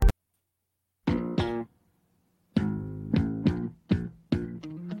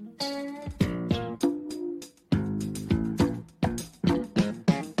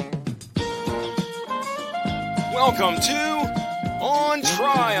Welcome to On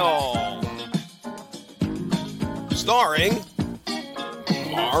Trial, starring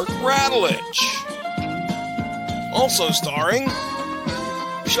Mark Radulich, also starring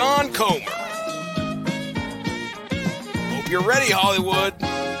Sean Comer. Hope you're ready, Hollywood,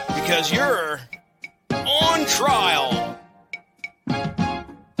 because you're on trial.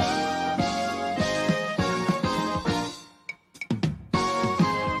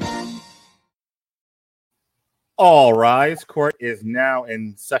 All rise. Court is now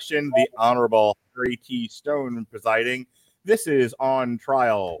in session. The Honorable Harry T. Stone presiding. This is On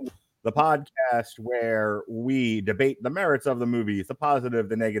Trial, the podcast where we debate the merits of the movies, the positive,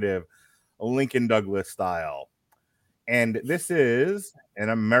 the negative, Lincoln Douglas style. And this is an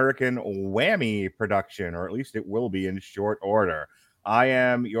American Whammy production, or at least it will be in short order. I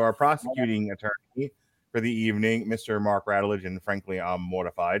am your prosecuting attorney for the evening, Mr. Mark Radulich, and frankly, I'm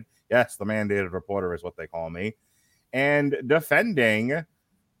mortified. Yes, the mandated reporter is what they call me. And defending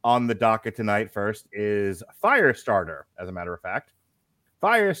on the docket tonight first is Firestarter, as a matter of fact.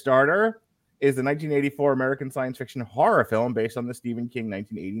 Firestarter is the 1984 American science fiction horror film based on the Stephen King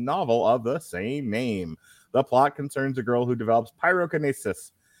 1980 novel of the same name. The plot concerns a girl who develops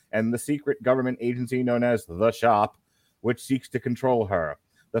pyrokinesis and the secret government agency known as The Shop, which seeks to control her.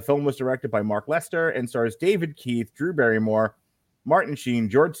 The film was directed by Mark Lester and stars David Keith, Drew Barrymore, Martin Sheen,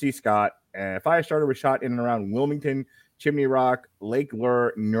 George C. Scott. Firestarter was shot in and around Wilmington, Chimney Rock, Lake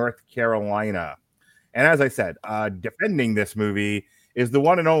Lure, North Carolina. And as I said, defending this movie is the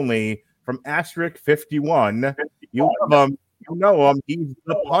one and only from Asterisk 51. You love him, you know him. He's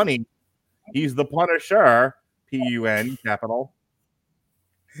the punny. He's the Punisher. P-U-N, capital.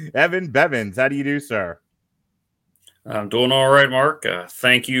 Evan Bevins, how do you do, sir? I'm doing all right, Mark.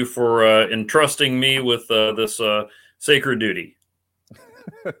 Thank you for entrusting me with this sacred duty.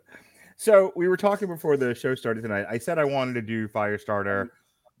 So we were talking before the show started tonight. I said I wanted to do Firestarter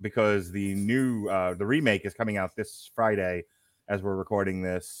because the remake is coming out this Friday as we're recording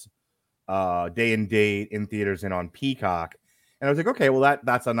this, day and date in theaters and on Peacock. And I was like, okay, well,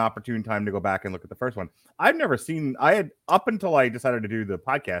 that's an opportune time to go back and look at the first one. Up until I decided to do the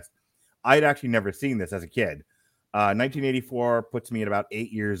podcast, I had actually never seen this as a kid. 1984 puts me at about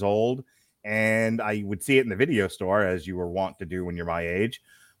 8 years old, and I would see it in the video store, as you were wont to do when you're my age,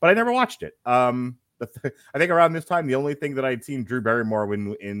 but I never watched it. I think around this time, the only thing that I'd seen Drew Barrymore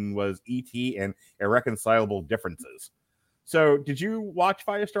in was E.T. and Irreconcilable Differences. So did you watch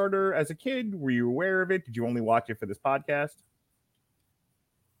Firestarter as a kid? Were you aware of it? Did you only watch it for this podcast?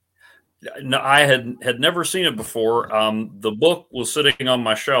 No, I had never seen it before. The book was sitting on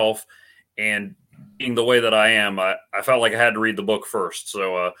my shelf, and being the way that I am, I felt like I had to read the book first.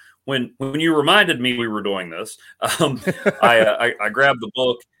 So when you reminded me we were doing this, I grabbed the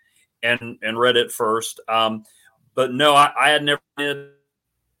book and read it first. But no, I had never read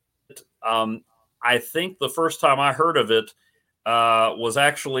it. I think the first time I heard of it was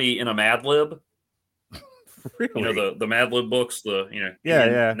actually in a Mad Lib. Really? You know, the Mad Lib books,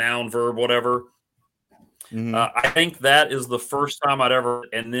 noun, verb, whatever. Mm-hmm. I think that is the first time I'd ever,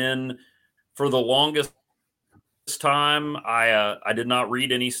 and then for the longest time, I did not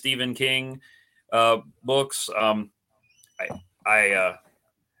read any Stephen King books.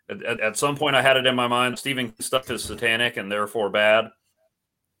 At some point I had it in my mind, Stephen King stuff is satanic and therefore bad.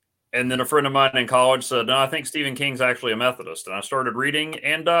 And then a friend of mine in college said, no, I think Stephen King's actually a Methodist. And I started reading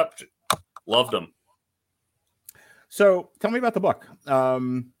and loved him. So tell me about the book.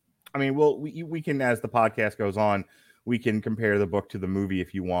 We can, as the podcast goes on, we can compare the book to the movie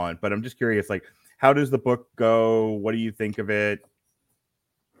if you want. But I'm just curious, like, how does the book go? What do you think of it?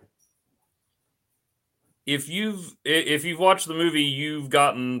 If you've watched the movie, you've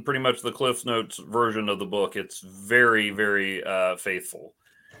gotten pretty much the Cliff Notes version of the book. It's very, very faithful.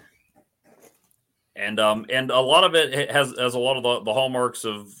 And a lot of it has a lot of the hallmarks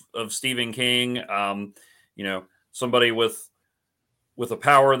of Stephen King. Somebody with a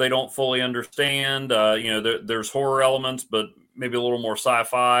power they don't fully understand. There's horror elements, but maybe a little more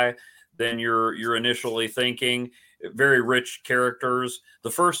sci-fi than you're initially thinking. Very rich characters.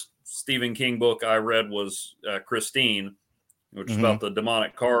 The first Stephen King book I read was Christine, which is about the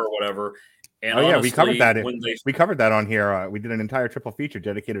demonic car or whatever. And honestly, we covered that. We covered that on here. We did an entire triple feature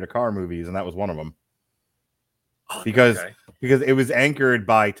dedicated to car movies, and that was one of them. Because it was anchored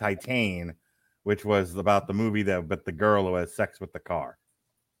by Titane, which was about the movie but the girl who has sex with the car.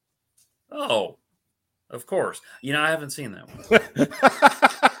 Oh, of course. I haven't seen that one.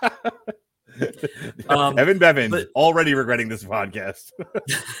 Evan Bevins, already regretting this podcast.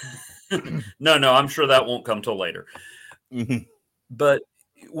 No, I'm sure that won't come till later. Mm-hmm. But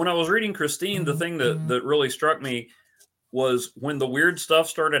when I was reading Christine, the thing that really struck me was when the weird stuff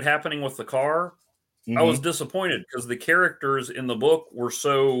started happening with the car. I was disappointed because the characters in the book were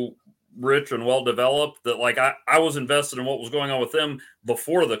so rich and well developed that like I was invested in what was going on with them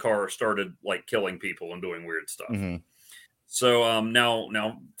before the car started like killing people and doing weird stuff. So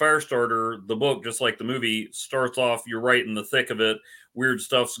now Firestarter, the book, just like the movie, starts off, you're right in the thick of it, weird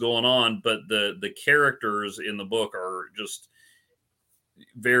stuff's going on, but the characters in the book are just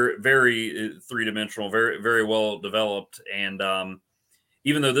very, very three-dimensional, very, very well developed. And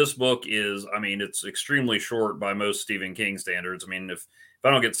even though this book is, I mean, it's extremely short by most Stephen King standards. I mean, if I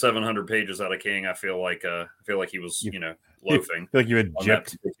don't get 700 pages out of King, I feel like he was, loafing. I feel like you had on that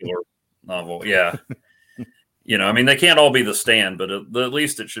particular novel. Yeah. I mean, they can't all be The Stand, but at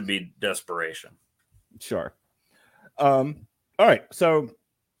least it should be desperation. Sure. All right. So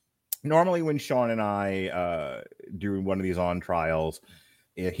normally when Sean and I do one of these on trials,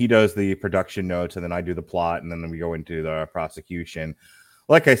 he does the production notes and then I do the plot and then we go into the prosecution.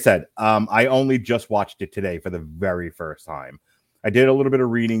 Like I said, I only just watched it today for the very first time. I did a little bit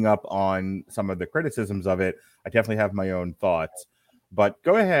of reading up on some of the criticisms of it. I definitely have my own thoughts. But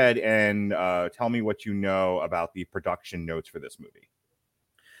go ahead and tell me what you know about the production notes for this movie.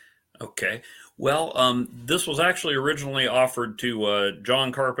 Okay. Well, this was actually originally offered to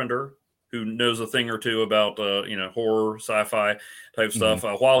John Carpenter, who knows a thing or two about horror, sci-fi type stuff,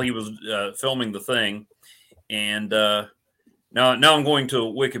 while he was filming The Thing. And now I'm going to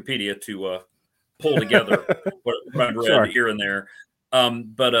Wikipedia to pull together what I've read here and there.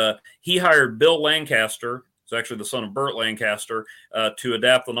 But he hired Bill Lancaster, who's actually the son of Burt Lancaster, to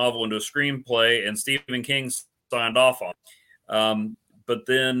adapt the novel into a screenplay, and Stephen King signed off on. But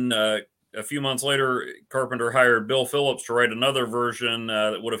then a few months later, Carpenter hired Bill Phillips to write another version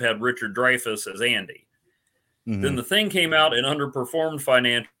that would have had Richard Dreyfuss as Andy. Then The Thing came out and underperformed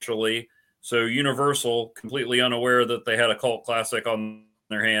financially, so Universal, completely unaware that they had a cult classic on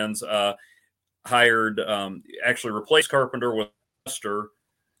their hands, actually replaced Carpenter with Lester,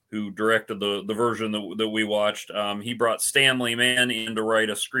 who directed the version that we watched. He brought Stanley Mann in to write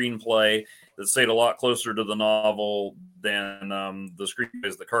a screenplay that stayed a lot closer to the novel than the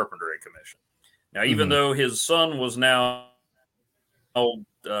screenplays that Carpenter had commissioned. Now, even though his son was now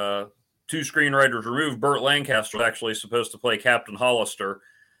two screenwriters removed, Burt Lancaster was actually supposed to play Captain Hollister,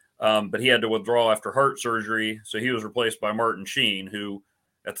 but he had to withdraw after heart surgery, so he was replaced by Martin Sheen, who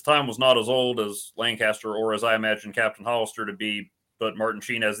at the time was not as old as Lancaster or as I imagine Captain Hollister to be, but Martin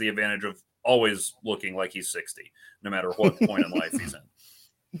Sheen has the advantage of always looking like he's 60, no matter what point in life he's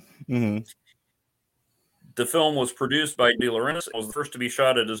in. The film was produced by De Laurentiis. It was the first to be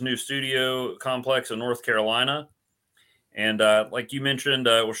shot at his new studio complex in North Carolina. And like you mentioned,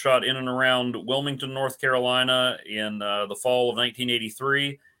 it was shot in and around Wilmington, North Carolina in the fall of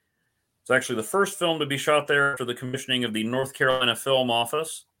 1983. It's actually the first film to be shot there after the commissioning of the North Carolina Film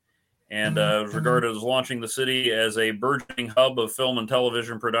Office. And it was regarded as launching the city as a burgeoning hub of film and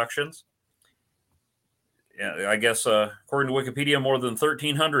television productions. Yeah, I guess, according to Wikipedia, more than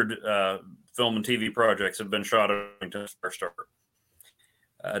 1,300 film and TV projects have been shot at Firestarter.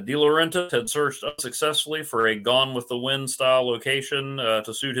 De Laurentiis had searched unsuccessfully for a Gone with the Wind style location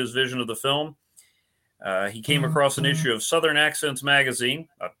to suit his vision of the film. He came across an issue of Southern Accents magazine,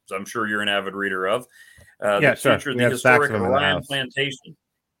 I'm sure you're an avid reader of, that featured the historic Orion Plantation.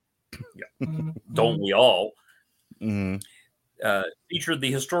 Yeah. Don't we all? Featured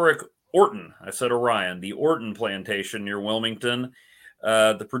the historic Orton. I said Orion, the Orton Plantation near Wilmington.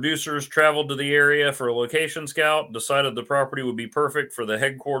 The producers traveled to the area for a location scout, decided the property would be perfect for the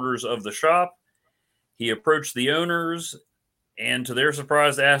headquarters of the shop. He approached the owners and, to their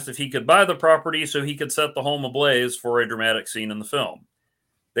surprise, asked if he could buy the property so he could set the home ablaze for a dramatic scene in the film.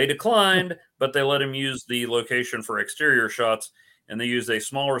 They declined, but they let him use the location for exterior shots, and they used a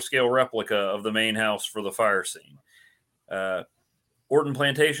smaller scale replica of the main house for the fire scene. Orton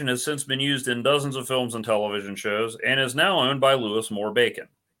Plantation has since been used in dozens of films and television shows and is now owned by Louis Moore Bacon.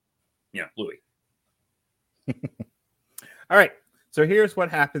 Yeah, Louis. All right. So here's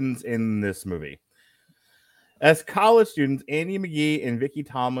what happens in this movie. As college students, Andy McGee and Vicki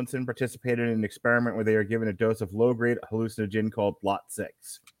Tomlinson participated in an experiment where they are given a dose of low-grade hallucinogen called Lot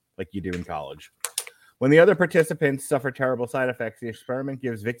 6, like you do in college. When the other participants suffer terrible side effects, the experiment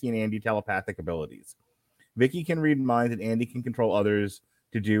gives Vicki and Andy telepathic abilities. Vicki can read minds and Andy can control others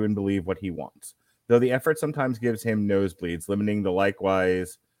to do and believe what he wants, though the effort sometimes gives him nosebleeds, limiting the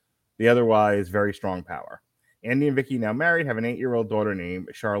otherwise very strong power. Andy and Vicki, now married, have an 8-year-old daughter named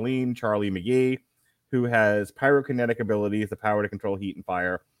Charlene Charlie McGee, who has pyrokinetic abilities, the power to control heat and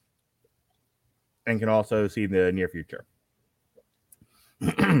fire, and can also see the near future.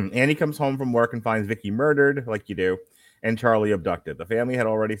 Andy comes home from work and finds Vicky murdered, like you do, and Charlie abducted. The family had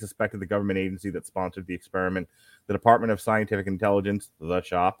already suspected the government agency that sponsored the experiment. The Department of Scientific Intelligence, the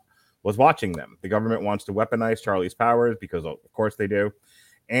SHOP, was watching them. The government wants to weaponize Charlie's powers because, of course, they do.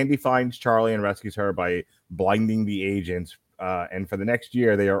 Andy finds Charlie and rescues her by blinding the agents. And for the next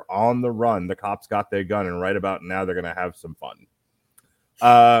year, they are on the run. The cops got their gun, and right about now, they're going to have some fun.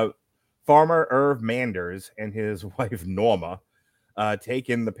 Farmer Irv Manders and his wife Norma take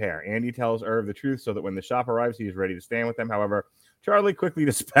in the pair. Andy tells Irv the truth so that when the shop arrives, he is ready to stand with them. However, Charlie quickly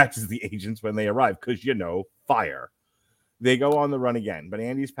dispatches the agents when they arrive because, fire. They go on the run again, but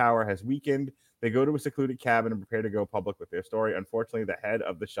Andy's power has weakened. They go to a secluded cabin and prepare to go public with their story. Unfortunately, the head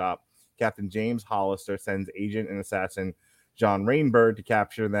of the shop, Captain James Hollister, sends agent and assassin John Rainbird to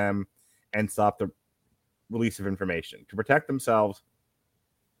capture them and stop the release of information. To protect themselves,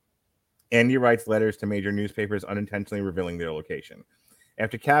 Andy writes letters to major newspapers unintentionally revealing their location.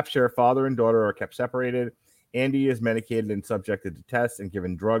 After capture, father and daughter are kept separated. Andy is medicated and subjected to tests and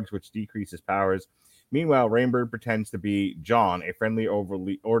given drugs which decrease his powers. Meanwhile, Rainbird pretends to be John, a friendly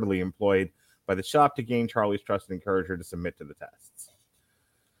orderly employed by the shop to gain Charlie's trust and encourage her to submit to the tests.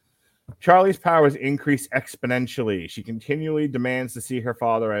 Charlie's powers increase exponentially. She continually demands to see her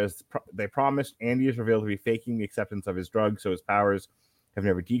father as they promised. Andy is revealed to be faking the acceptance of his drugs, so his powers have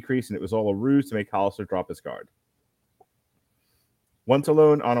never decreased, and it was all a ruse to make Hollister drop his guard. Once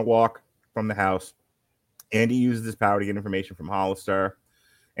alone on a walk from the house, Andy uses his power to get information from Hollister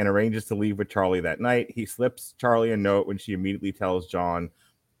and arranges to leave with Charlie that night. He slips Charlie a note when she immediately tells John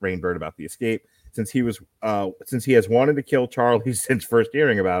Rainbird about the escape. Since he has wanted to kill Charlie since first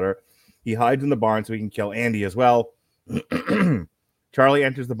hearing about her, he hides in the barn so he can kill Andy as well. Charlie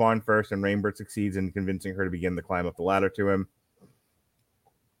enters the barn first, and Rainbird succeeds in convincing her to begin the climb up the ladder to him.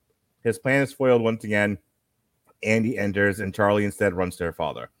 His plan is foiled once again. Andy enters, and Charlie instead runs to her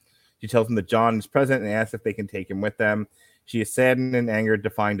father. She tells him that John is present and asks if they can take him with them. She is saddened and angered to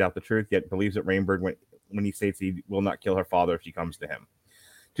find out the truth, yet believes that Rainbird when he states he will not kill her father if she comes to him.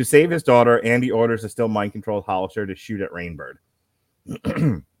 To save his daughter, Andy orders the still mind-controlled Hollister to shoot at Rainbird.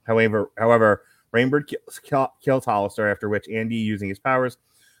 However, Rainbird kills Hollister, after which Andy, using his powers,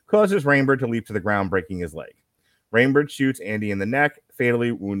 causes Rainbird to leap to the ground, breaking his leg. Rainbird shoots Andy in the neck,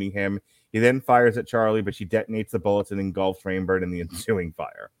 fatally wounding him. He then fires at Charlie, but she detonates the bullets and engulfs Rainbird in the ensuing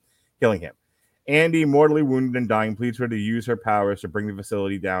fire, killing him. Andy, mortally wounded and dying, pleads for her to use her powers to bring the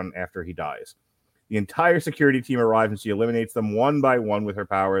facility down after he dies. The entire security team arrives, and she eliminates them one by one with her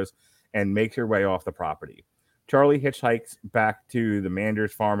powers and makes her way off the property. Charlie hitchhikes back to the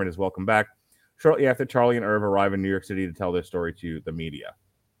Manders farm and is welcomed back. Shortly after, Charlie and Irv arrive in New York City to tell their story to the media.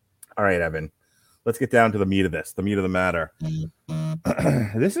 All right, Evan, let's get down to the meat of this, the meat of the matter.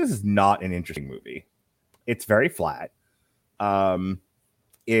 This is not an interesting movie. It's very flat.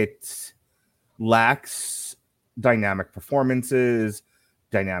 It lacks dynamic performances,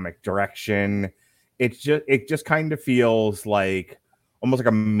 dynamic direction. It just kind of feels like almost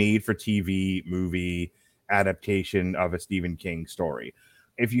like a made-for-TV movie adaptation of a Stephen King story.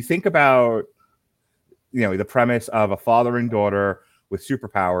 If you think about, the premise of a father and daughter with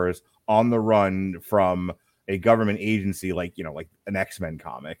superpowers on the run from a government agency, like an X-Men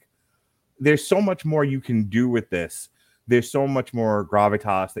comic, there's so much more you can do with this. There's so much more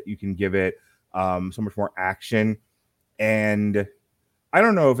gravitas that you can give it, so much more action. And I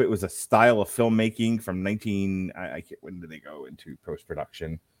don't know if it was a style of filmmaking from when did they go into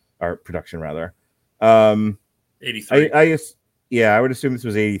post-production or production rather? 83. I would assume this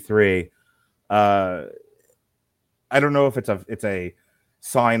was 83. I don't know if it's a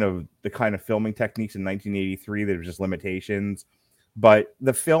sign of the kind of filming techniques in 1983 that were just limitations, but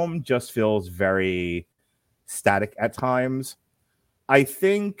the film just feels very static at times. I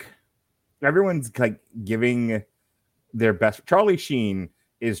think everyone's like giving their best. Charlie Sheen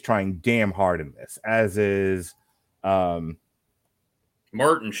is trying damn hard in this, as is Martin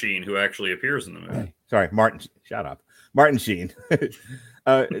Sheen, who actually appears in the movie. Sorry, Martin. Shut up. Martin Sheen.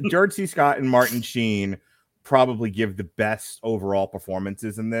 George C. Scott and Martin Sheen probably give the best overall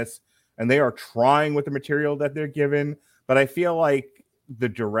performances in this, and they are trying with the material that they're given, but I feel like the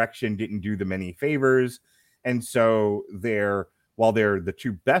direction didn't do them any favors, and so while they're the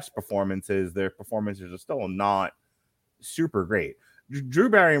two best performances, their performances are still not super great. Drew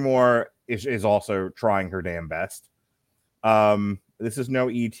Barrymore is also trying her damn best. This is no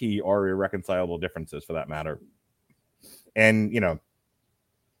E.T. or Irreconcilable Differences, for that matter. And,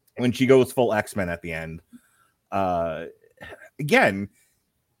 when she goes full X-Men at the end, again,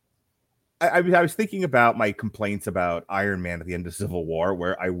 I was thinking about my complaints about Iron Man at the end of Civil War,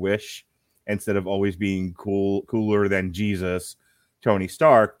 where I wish, instead of always being cooler than Jesus, Tony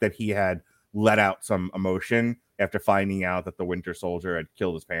Stark that he had let out some emotion after finding out that the Winter Soldier had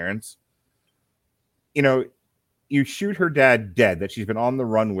killed his parents. You know, you shoot her dad dead that she's been on the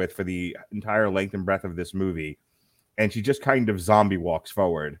run with for the entire length and breadth of this movie, and she just kind of zombie walks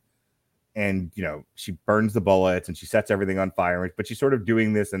forward. And, you know, she burns the bullets and she sets everything on fire, but she's sort of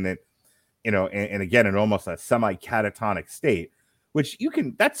doing this and then, you know, and again, in almost a semi-catatonic state, which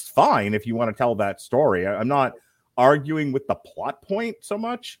that's fine if you want to tell that story. I'm not arguing with the plot point so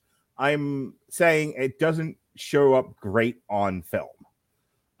much. I'm saying it doesn't show up great on film.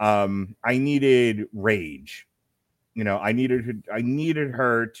 I needed rage. You know, I needed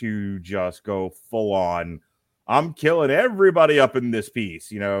her to just go full on, I'm killing everybody up in this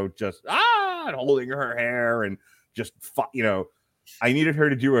piece, you know, just and holding her hair and just, you know, I needed her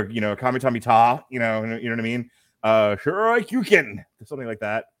to do a, you know, Kamitami Ta, you know what I mean? Sure, you can, something like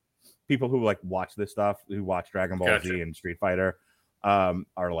that. People who like watch this stuff, who watch Dragon Ball Z and Street Fighter,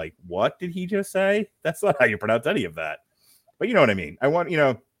 are like, what did he just say? That's not how you pronounce any of that. But you know what I mean? I want, you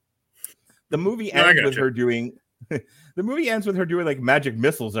know, the movie ends with her doing, the movie ends with her doing like magic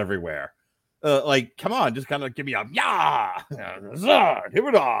missiles everywhere. Like, come on, just kind of give me a you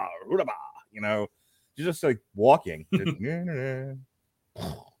know, just like walking. You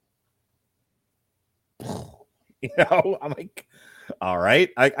know, I'm like, all right.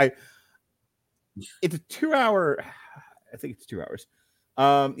 It's a 2 hour, I think it's 2 hours.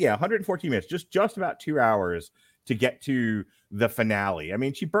 114 minutes, just about 2 hours to get to the finale. I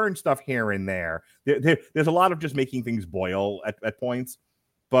mean, she burned stuff here and there. There's a lot of just making things boil at points.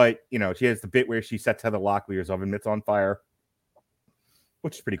 But, you know, she has the bit where she sets Heather Locklear's oven mitts on fire,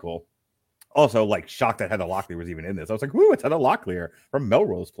 which is pretty cool. Also, like, shocked that Heather Locklear was even in this. I was like, whoo, it's Heather Locklear from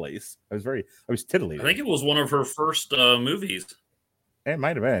Melrose Place. I was titillated. I think it was one of her first movies. It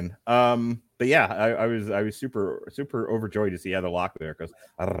might have been. But yeah, I was super, super overjoyed to see Heather Locklear because,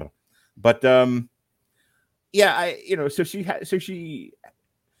 so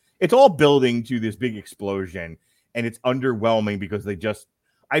it's all building to this big explosion, and it's underwhelming because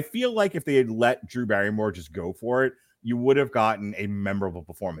I feel like if they had let Drew Barrymore just go for it, you would have gotten a memorable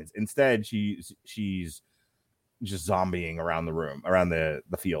performance. Instead, she's just zombieing around the room, around the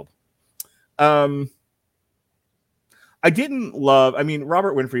field. I mean,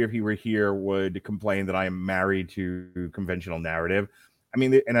 Robert Winfrey, if he were here, would complain that I am married to conventional narrative. I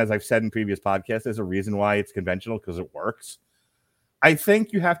mean, and as I've said in previous podcasts, there's a reason why it's conventional, because it works. I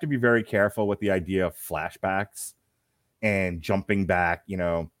think you have to be very careful with the idea of flashbacks and jumping back, you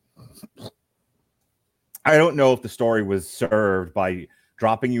know. I don't know if the story was served by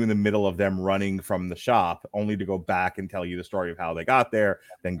dropping you in the middle of them running from the shop only to go back and tell you the story of how they got there,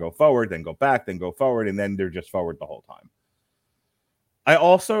 then go forward, then go back, then go forward, and then they're just forward the whole time. I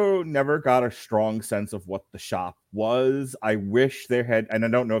also never got a strong sense of what the shop was. I wish there had, and I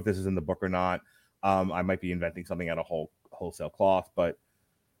don't know if this is in the book or not. I might be inventing something out of wholesale cloth, but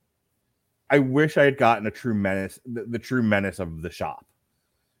I wish I had gotten a true menace, the true menace of the shop.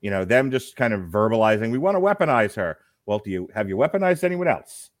 You know, them just kind of verbalizing, we want to weaponize her. Well, have you weaponized anyone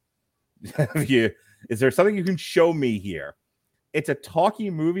else? Is there something you can show me here? It's a talky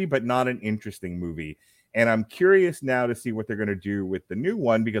movie, but not an interesting movie. And I'm curious now to see what they're going to do with the new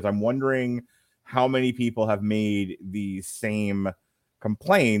one, because I'm wondering how many people have made these same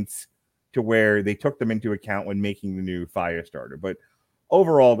complaints to where they took them into account when making the new Firestarter. But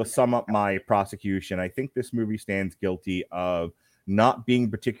overall, to sum up my prosecution, I think this movie stands guilty of not being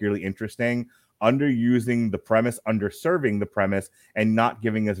particularly interesting, underusing the premise, underserving the premise, and not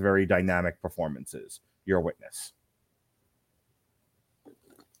giving us very dynamic performances. You're a witness.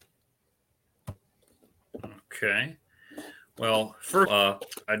 Okay. Well, first,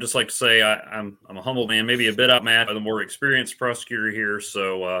 I'd just like to say I'm a humble man, maybe a bit outmatched by the more experienced prosecutor here.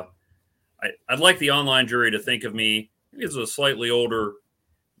 So I'd like the online jury to think of me as a slightly older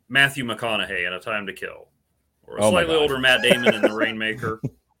Matthew McConaughey in A Time to Kill, or a slightly older Matt Damon in The Rainmaker.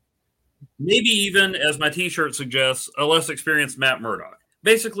 Maybe even, as my T-shirt suggests, a less experienced Matt Murdock.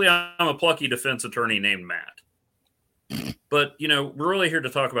 Basically, I'm a plucky defense attorney named Matt. But, you know, we're really here to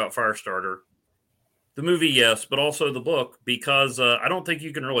talk about Firestarter. The movie, yes, but also the book, because I don't think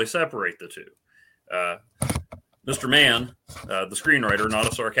you can really separate the two. Mr. Mann, the screenwriter,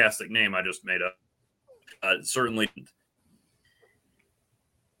 not a sarcastic name I just made up, certainly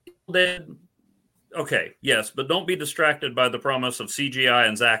did. Okay, yes, but don't be distracted by the promise of CGI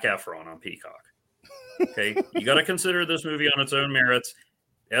and Zac Efron on Peacock. Okay, you got to consider this movie on its own merits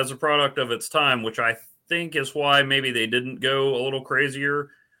as a product of its time, which I think is why maybe they didn't go a little crazier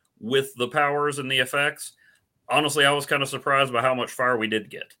with the powers and the effects. Honestly, I was kind of surprised by how much fire we did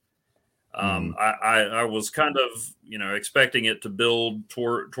get. I was kind of, expecting it to build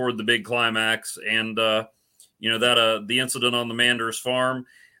toward the big climax, and that the incident on the Manders farm,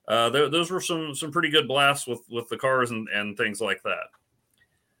 those were some pretty good blasts with the cars and things like that.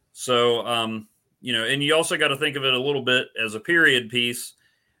 So and you also got to think of it a little bit as a period piece,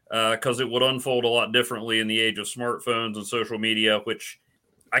 because it would unfold a lot differently in the age of smartphones and social media, which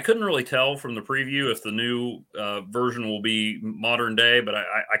I couldn't really tell from the preview if the new version will be modern day, but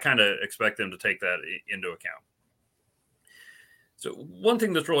I kind of expect them to take that into account. So one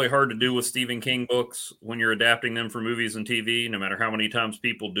thing that's really hard to do with Stephen King books when you're adapting them for movies and TV, no matter how many times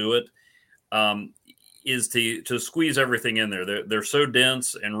people do it, is to squeeze everything in there. They're so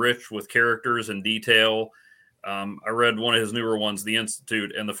dense and rich with characters and detail. I read one of his newer ones, The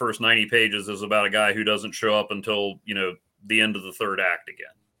Institute, and the first 90 pages is about a guy who doesn't show up until, the end of the third act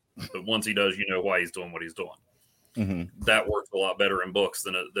again. But once he does, you know why he's doing what he's doing. Mm-hmm. That works a lot better in books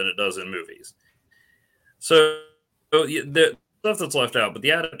than it does in movies. So the stuff that's left out, but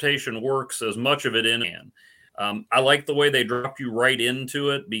the adaptation works as much of it in. I like the way they drop you right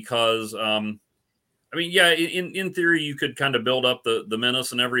into it because, in theory, you could kind of build up the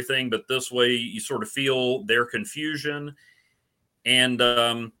menace and everything, but this way you sort of feel their confusion.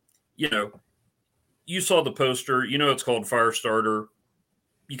 And, you saw the poster, it's called Firestarter.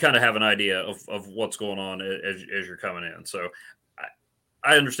 You kind of have an idea of what's going on as you're coming in. So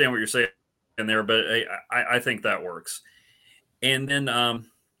I understand what you're saying there, but I think that works. And then,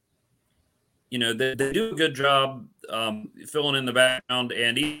 they do a good job filling in the background.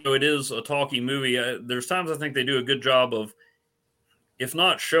 And even though it is a talking movie, there's times I think they do a good job of, if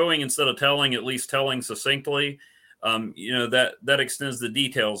not showing instead of telling, at least telling succinctly. That extends the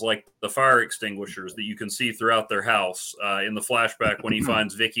details, like the fire extinguishers that you can see throughout their house in the flashback when he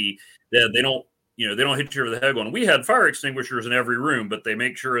finds Vicky. They don't hit you over the head going, we had fire extinguishers in every room, but they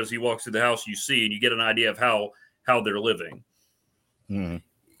make sure as he walks through the house, you see, and you get an idea of how they're living. Mm-hmm.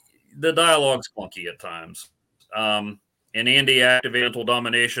 The dialogue's clunky at times. And Andy activates mental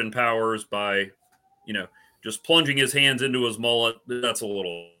domination powers by, just plunging his hands into his mullet. That's a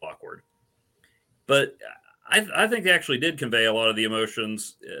little awkward. But I think they actually did convey a lot of the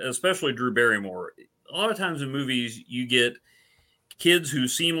emotions, especially Drew Barrymore. A lot of times in movies, you get kids who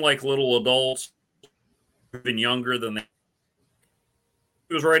seem like little adults, even younger than they.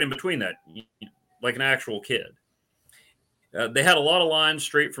 He was right in between that, like an actual kid. They had a lot of lines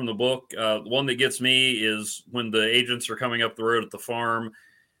straight from the book. One that gets me is when the agents are coming up the road at the farm.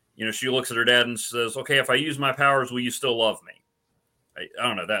 She looks at her dad and says, "Okay, if I use my powers, will you still love me?" I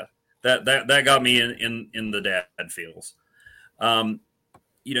don't know that. That got me in the dad feels.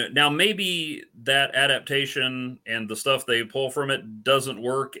 Now maybe that adaptation and the stuff they pull from it doesn't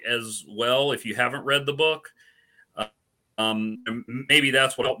work as well if you haven't read the book. Maybe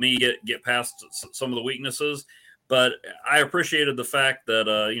that's what helped me get past some of the weaknesses. But I appreciated the fact that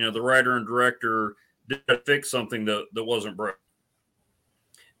the writer and director did fix something that wasn't broken.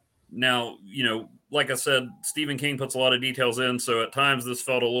 Now, like I said, Stephen King puts a lot of details in, so at times this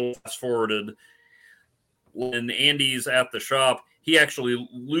felt a little fast-forwarded. When Andy's at the shop, he actually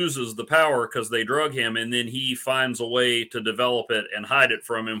loses the power because they drug him, and then he finds a way to develop it and hide it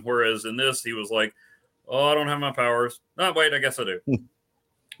from him, whereas in this, he was like, oh, I don't have my powers. Oh, wait, I guess I do.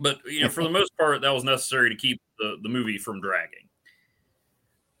 But, for the most part, that was necessary to keep the movie from dragging.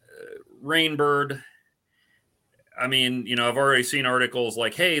 Rainbird... I've already seen articles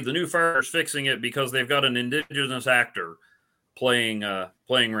like, hey, the new Fire's fixing it because they've got an indigenous actor playing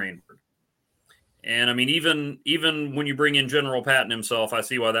Rainbird. And even when you bring in General Patton himself, I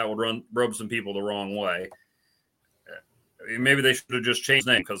see why that would rub some people the wrong way. Maybe they should have just changed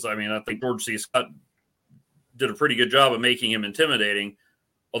his name because, I think George C. Scott did a pretty good job of making him intimidating.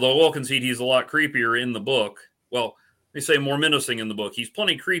 Although I will concede he's a lot creepier in the book. Well, they say more menacing in the book. He's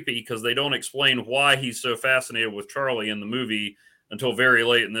plenty creepy because they don't explain why he's so fascinated with Charlie in the movie until very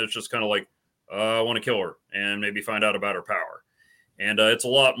late. And then it's just kind of like, I want to kill her and maybe find out about her power. And it's a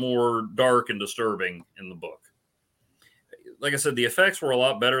lot more dark and disturbing in the book. Like I said, the effects were a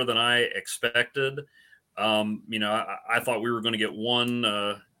lot better than I expected. I thought we were going to get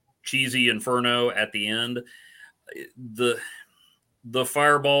one cheesy inferno at the end. The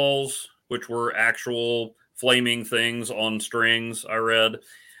fireballs, which were actual flaming things on strings, I read,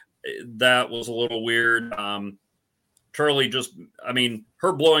 that was a little weird. Charlie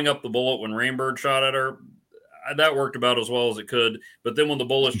her blowing up the bullet when Rainbird shot at her, that worked about as well as it could. But then when the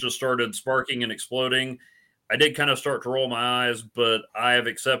bullets just started sparking and exploding, I did kind of start to roll my eyes, but I have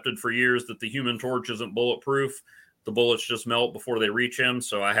accepted for years that the Human Torch isn't bulletproof. The bullets just melt before they reach him.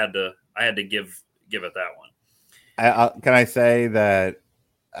 So I had to give it that one. Can I say that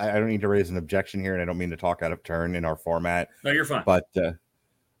I don't need to raise an objection here, and I don't mean to talk out of turn in our format. No, you're fine. But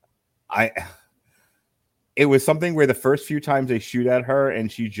it was something where the first few times they shoot at her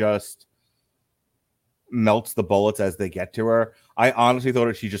and she just melts the bullets as they get to her. I honestly thought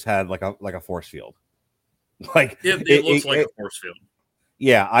that she just had like a force field. Like it looks like a force field.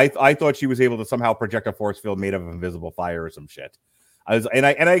 Yeah, I thought she was able to somehow project a force field made of invisible fire or some shit. I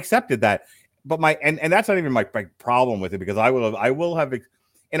accepted that, but and that's not even my problem with it, because I will have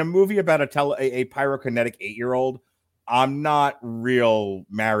in a movie about a pyrokinetic 8-year-old. I'm not real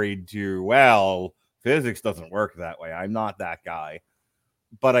married to, well, physics doesn't work that way. I'm not that guy.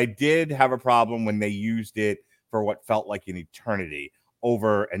 But I did have a problem when they used it for what felt like an eternity,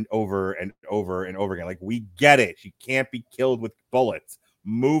 over and over and over and over again. Like, we get it. She can't be killed with bullets.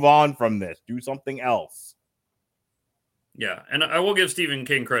 Move on from this. Do something else. Yeah, and I will give Stephen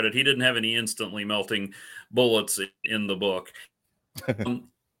King credit. He didn't have any instantly melting bullets in the book.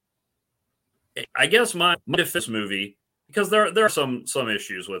 I guess my defense movie, because there are some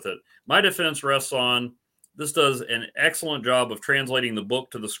issues with it. My defense rests on this does an excellent job of translating the book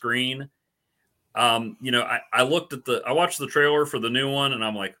to the screen. I watched the trailer for the new one, and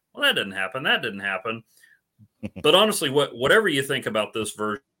I'm like, well, that didn't happen. That didn't happen. But honestly, whatever you think about this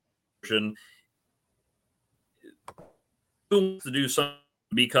version, to do something,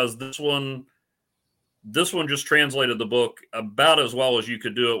 because this one just translated the book about as well as you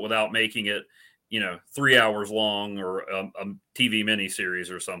could do it without making it 3 hours long or a TV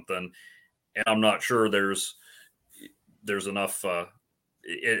miniseries or something. And I'm not sure there's enough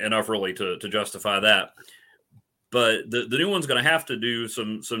really to justify that. But the new one's going to have to do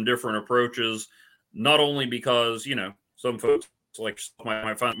some different approaches, not only because some folks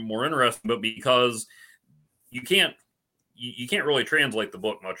might find it more interesting, but because you can't really translate the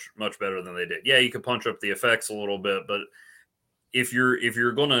book much better than they did. Yeah, you could punch up the effects a little bit, but if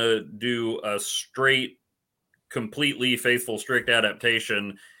you're going to do a straight, completely faithful, strict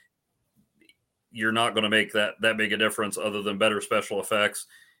adaptation, you're not going to make that big a difference other than better special effects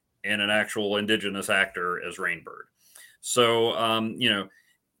and an actual indigenous actor as Rainbird. So,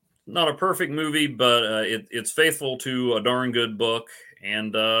 not a perfect movie, but it's faithful to a darn good book.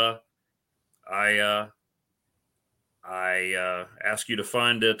 And I ask you to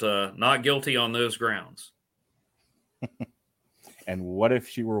find it not guilty on those grounds. And what if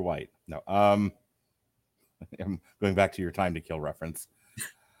she were white? No. I'm going back to your Time to Kill reference.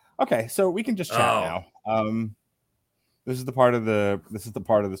 Okay, so we can just chat now. This is the part of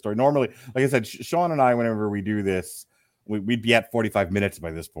the story. Normally, like I said, Sean and I, whenever we do this, we'd be at 45 minutes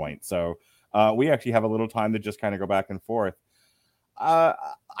by this point. So we actually have a little time to just kind of go back and forth. I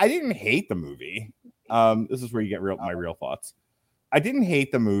didn't hate the movie. This is where you get my real thoughts. I didn't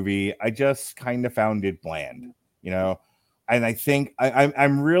hate the movie. I just kind of found it bland, And I think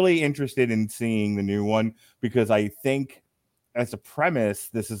I'm really interested in seeing the new one, because I think, as a premise,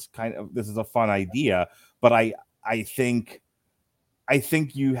 this is a fun idea, but I think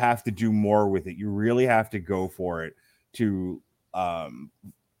you have to do more with it. You really have to go for it to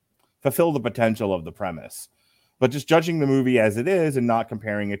fulfill the potential of the premise. But just judging the movie as it is and not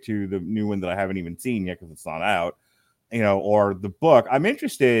comparing it to the new one that I haven't even seen yet because it's not out, or the book, I'm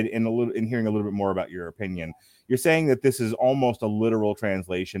interested in hearing a little bit more about your opinion. You're saying that this is almost a literal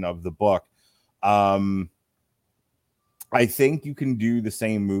translation of the book. I think you can do the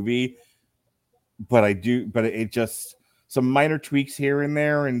same movie, but it just some minor tweaks here and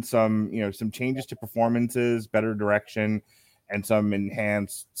there, and some changes to performances, better direction, and some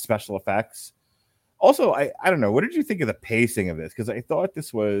enhanced special effects. Also, I don't know, what did you think of the pacing of this? Because I thought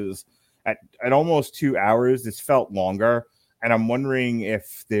this was at almost 2 hours. This felt longer, and I'm wondering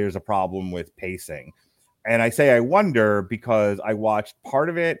if there's a problem with pacing. And I say I wonder because I watched part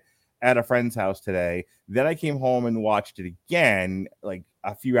of it at a friend's house today. Then I came home and watched it again, like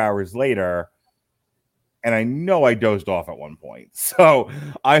a few hours later. And I know I dozed off at one point. So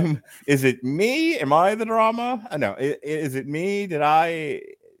is it me? Am I the drama? No. Is it me?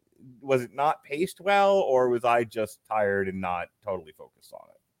 Was it not paced well, or was I just tired and not totally focused on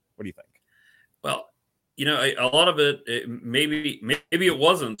it? What do you think? Well, a lot of it maybe it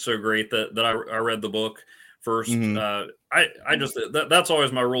wasn't so great that I read the book first. Mm-hmm. I just that's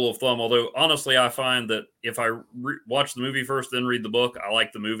always my rule of thumb. Although honestly, I find that if I watch the movie first, then read the book, I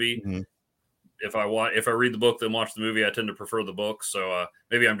like the movie. Mm-hmm. If I read the book, then watch the movie, I tend to prefer the book. So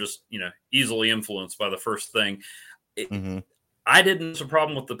maybe I'm just easily influenced by the first thing. Mm-hmm. I didn't have a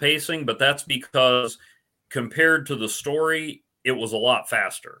problem with the pacing, but that's because compared to the story, it was a lot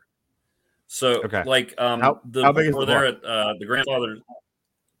faster. So, okay. Like, how big is the there book? At the grandfather.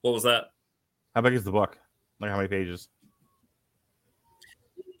 What was that? How big is the book? Like, how many pages?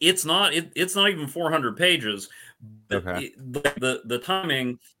 it's not even 400 pages. But Okay. the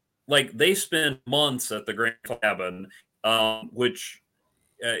timing, like they spend months at the Grand Cabin, which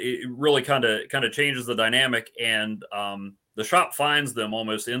it really kind of changes the dynamic, and the shop finds them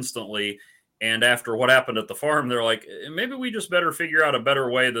almost instantly. And after what happened at the farm, they're like, maybe we just better figure out a better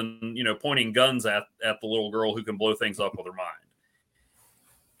way than pointing guns at the little girl who can blow things up with her mind.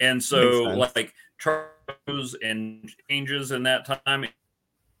 And so, like Charles and changes in that time,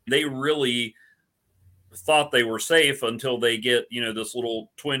 they really thought they were safe until they get this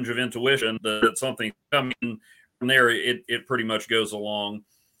little twinge of intuition that something's coming. From there, it pretty much goes along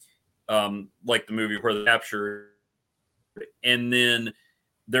like the movie where they capture, and then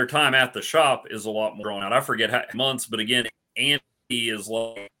their time at the shop is a lot more drawn out. I forget how months, but again, Andy is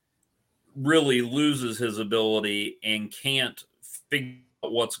like really loses his ability and can't figure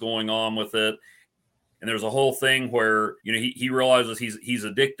out what's going on with it. And there's a whole thing where he realizes he's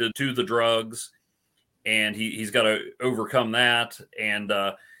addicted to the drugs, and he's got to overcome that. And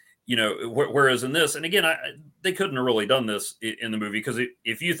whereas in this, and again, they couldn't have really done this in the movie, because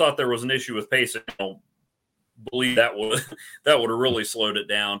if you thought there was an issue with pacing, believe that would have really slowed it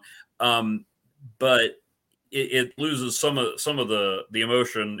down. But it loses some of the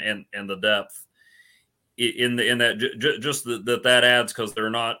emotion and the depth in that just that adds, because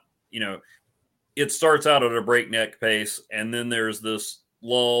they're not it starts out at a breakneck pace, and then there's this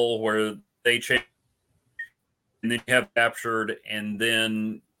lull where they change, and then you have captured, and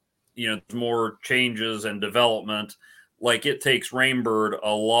then more changes and development. Like it takes Rainbird a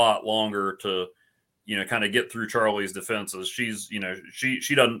lot longer to kind of get through Charlie's defenses. She's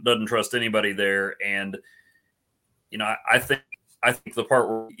she doesn't trust anybody there, and I think the part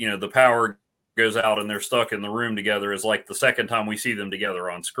where the power goes out and they're stuck in the room together is like the second time we see them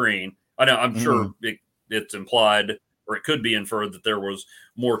together on screen. I know I'm sure it's implied, or it could be inferred, that there was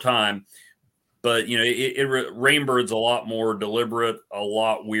more time, but Rainbird's a lot more deliberate, a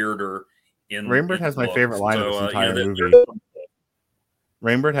lot weirder. Rainbird has my favorite line of this entire movie.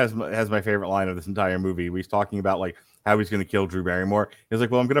 Rainbird has my favorite line of this entire movie. He's talking about like how he's going to kill Drew Barrymore. He's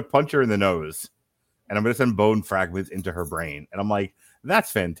like, well, I'm going to punch her in the nose, and I'm going to send bone fragments into her brain. And I'm like, that's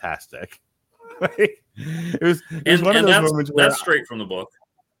fantastic. it was one of those moments where that's straight from the book.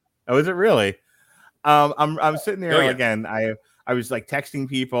 Oh, is it really? I'm sitting there again. I was like texting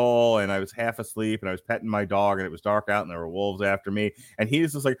people, and I was half asleep, and I was petting my dog, and it was dark out, and there were wolves after me. And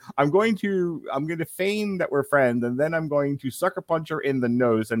he's just like, I'm going to feign that we're friends, and then I'm going to sucker punch her in the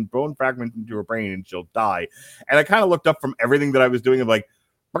nose and bone fragment into her brain, and she'll die. And I kind of looked up from everything that I was doing. I'm like,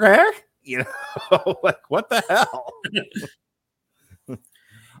 like what the hell?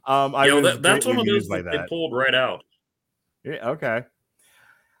 That's one of those that they pulled right out. Yeah. Okay.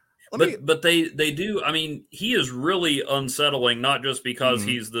 But they do. I mean, he is really unsettling, not just because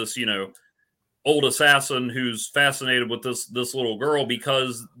he's this old assassin who's fascinated with this little girl,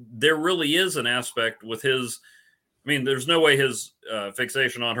 because there really is an aspect with his. I mean, there's no way his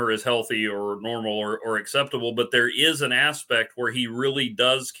fixation on her is healthy or normal or acceptable, but there is an aspect where he really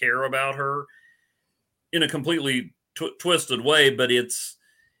does care about her in a completely twisted way. But it's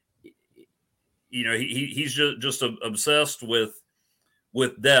he's just obsessed with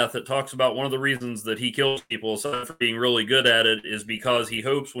death. It talks about one of the reasons that he kills people, aside from being really good at it, is because he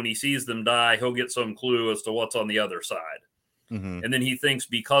hopes when he sees them die, he'll get some clue as to what's on the other side. And then he thinks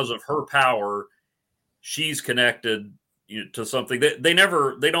because of her power, she's connected to something. They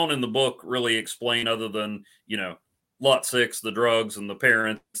don't in the book really explain, other than, Lot 6, the drugs and the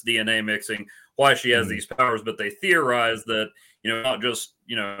parents' DNA mixing, why she has these powers. But they theorize that, not just,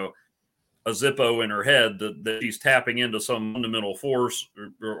 a Zippo in her head, that she's tapping into some fundamental force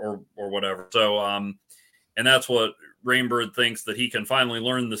or whatever. So, and that's what Rainbird thinks, that he can finally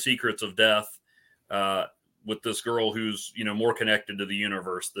learn the secrets of death with this girl who's, more connected to the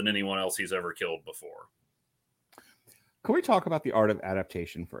universe than anyone else he's ever killed before. Can we talk about the art of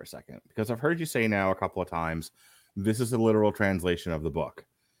adaptation for a second? Because I've heard you say now a couple of times, this is a literal translation of the book.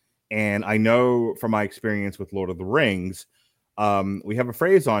 And I know from my experience with Lord of the Rings, we have a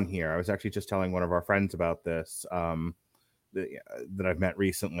phrase on here. I was actually just telling one of our friends about this that I've met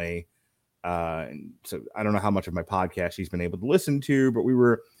recently. So I don't know how much of my podcast she's been able to listen to, but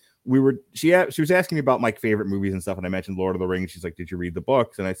she was asking me about my favorite movies and stuff, and I mentioned Lord of the Rings. She's like, "Did you read the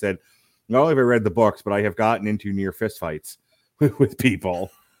books?" And I said, "Not only have I read the books, but I have gotten into near fistfights with people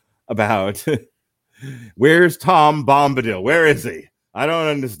about where's Tom Bombadil? Where is he? I don't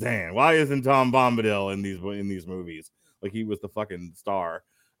understand. Why isn't Tom Bombadil in these movies? Like he was the fucking star."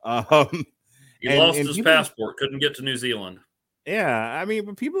 He lost his passport, couldn't get to New Zealand. Yeah, I mean,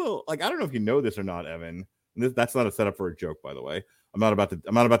 but people, like, I don't know if you know this or not, Evan, That's not a setup for a joke, by the way. I'm not about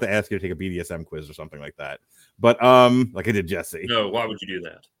to ask you to take a BDSM quiz or something like that. But like I did Jesse. No, why would you do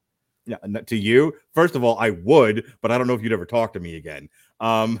that? Yeah, to you. First of all, I would, but I don't know if you'd ever talk to me again.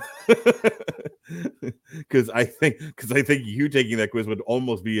 Because I think you taking that quiz would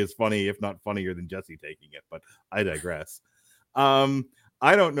almost be as funny, if not funnier, than Jesse taking it. But I digress.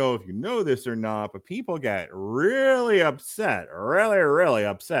 I don't know if you know this or not, but people get really upset, really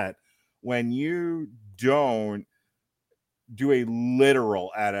upset when you don't do a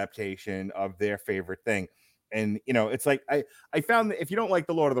literal adaptation of their favorite thing. And, it's like, I found that if you don't like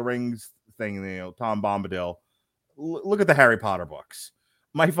the Lord of the Rings thing, Tom Bombadil, look at the Harry Potter books.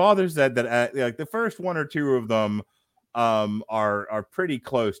 My father said that like the first one or two of them are pretty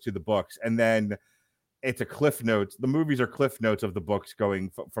close to the books. And then it's a cliff notes. The movies are cliff notes of the books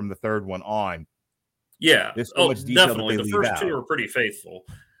going from the third one on. Yeah. There's so much detail definitely. that they The leave first two out. are pretty faithful.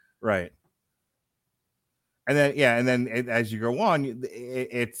 Right. And then, as you go on,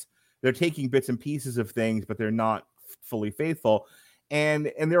 they're taking bits and pieces of things, but they're not fully faithful.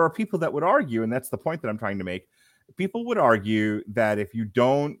 And there are people that would argue, and that's the point that I'm trying to make. People would argue that if you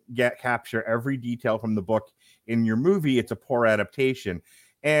don't capture every detail from the book in your movie, it's a poor adaptation.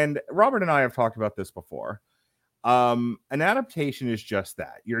 And Robert and I have talked about this before. An adaptation is just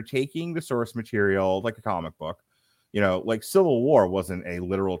that. You're taking the source material, like a comic book. Like Civil War wasn't a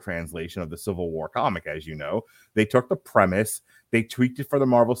literal translation of the Civil War comic, as you know. They took the premise, they tweaked it for the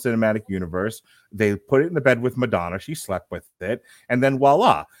Marvel Cinematic Universe, they put it in the bed with Madonna, she slept with it, and then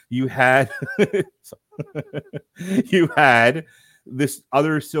voila, you had this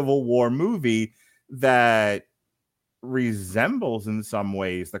other Civil War movie that resembles in some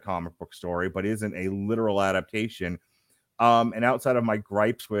ways the comic book story, but isn't a literal adaptation. And outside of my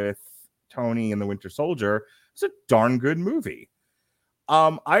gripes with Tony and the Winter Soldier, it's a darn good movie.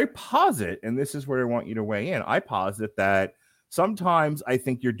 I posit, and this is where I want you to weigh in, I posit that sometimes I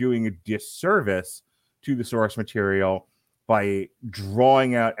think you're doing a disservice to the source material by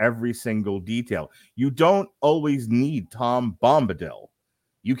drawing out every single detail. You don't always need Tom Bombadil.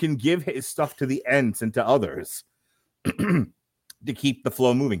 You can give his stuff to the Ents and to others to keep the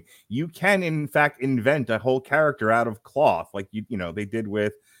flow moving. You can, in fact, invent a whole character out of cloth, like they did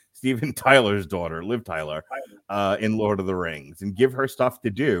with Steven Tyler's daughter, Liv Tyler, in Lord of the Rings, and give her stuff to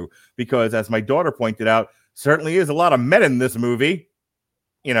do, because, as my daughter pointed out, certainly is a lot of men in this movie.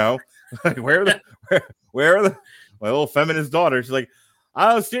 Where are the my little feminist daughter? She's like,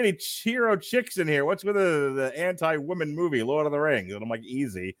 I don't see any hero chicks in here. What's with the anti-women movie, Lord of the Rings? And I'm like,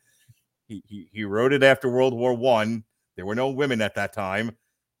 easy. He wrote it after World War I. There were no women at that time.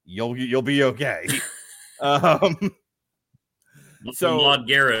 You'll be okay. So Maud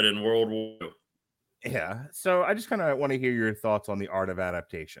Garrett in World War II. Yeah. So I just kind of want to hear your thoughts on the art of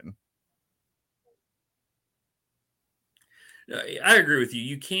adaptation. I agree with you.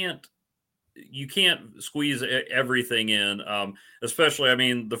 You can't squeeze everything in.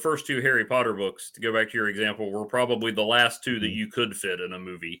 Especially, the first two Harry Potter books, to go back to your example, were probably the last two that you could fit in a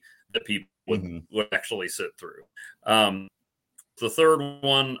movie that people would actually sit through. The third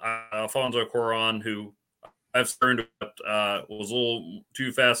one, Alfonso Cuarón, who I've learned was a little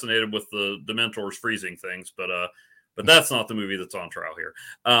too fascinated with the Dementors freezing things, but that's not the movie that's on trial here.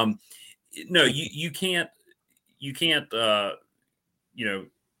 No, you can't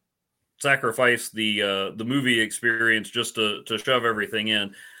sacrifice the movie experience just to shove everything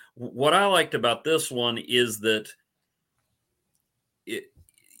in. What I liked about this one is that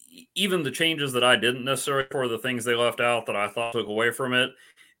even the changes that I didn't necessarily, for the things they left out that I thought took away from it,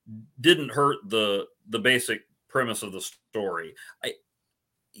 didn't hurt the basic premise of the story.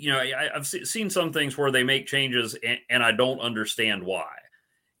 I've seen some things where they make changes and I don't understand why.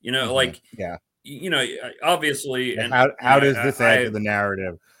 Obviously. And how does this add to the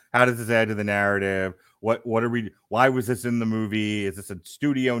narrative? How does this add to the narrative? What are we? Why was this in the movie? Is this a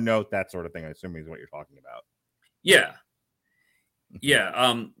studio note? That sort of thing, I assume, is what you're talking about. Yeah.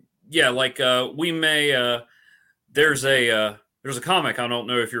 We may. There's a comic I don't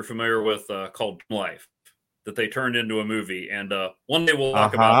know if you're familiar with called Life that they turned into a movie, and one day we'll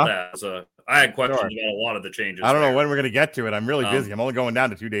talk about that. So I had questions about a lot of the changes. I don't know when we're going to get to it. I'm really busy. I'm only going down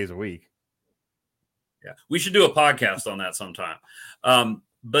to 2 days a week. Yeah, we should do a podcast on that sometime.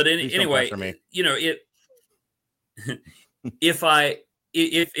 But anyway, if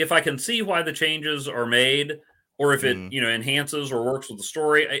I can see why the changes are made, or if it enhances or works with the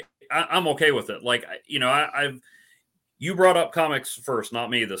story, I'm okay with it. Like you brought up comics first,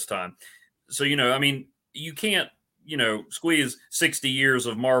 not me this time. So you can't squeeze 60 years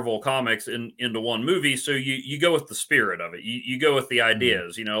of Marvel comics into one movie. So you go with the spirit of it. You go with the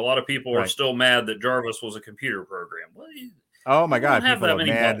ideas. A lot of people are still mad that Jarvis was a computer program. Well, oh my God, people are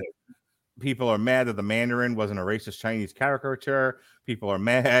mad. People are mad that the Mandarin wasn't a racist Chinese caricature. People are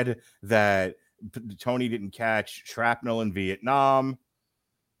mad that Tony didn't catch shrapnel in Vietnam.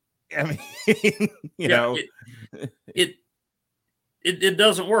 I mean, it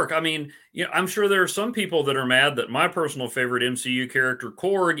doesn't work. I mean, I'm sure there are some people that are mad that my personal favorite MCU character,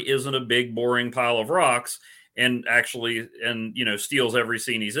 Korg, isn't a big, boring pile of rocks and steals every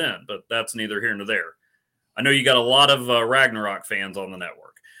scene he's in. But that's neither here nor there. I know you got a lot of Ragnarok fans on the network.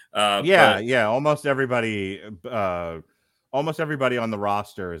 Almost everybody on the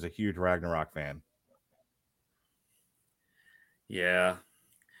roster is a huge Ragnarok fan. Yeah.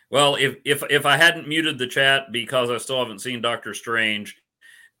 Well, if I hadn't muted the chat because I still haven't seen Doctor Strange,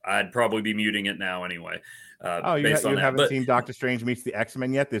 I'd probably be muting it now anyway. You haven't seen Doctor Strange meets the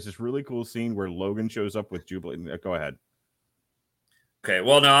X-Men yet? There's this really cool scene where Logan shows up with Jubilee. Go ahead. Okay,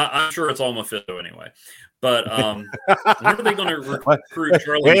 well, no, I'm sure it's all Mephisto anyway. But when are they going to recruit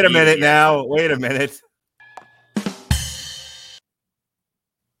Charlie? Wait a minute now. Wait a minute.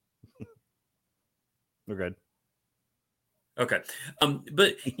 We're good. Okay.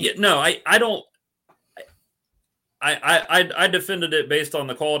 But no, I don't. I defended it based on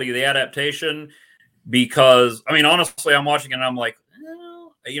the quality of the adaptation because, I mean, honestly, I'm watching it and I'm like,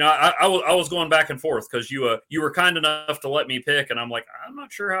 I was going back and forth because you were kind enough to let me pick, and I'm like, I'm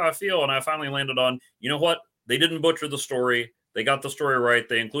not sure how I feel, and I finally landed on, you know what? They didn't butcher the story. They got the story right.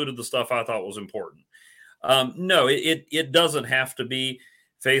 They included the stuff I thought was important. No, it doesn't have to be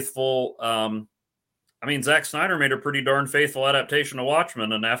faithful. I mean, Zack Snyder made a pretty darn faithful adaptation of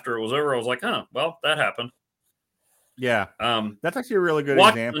Watchmen, and after it was over, I was like, well, that happened. Yeah, that's actually a really good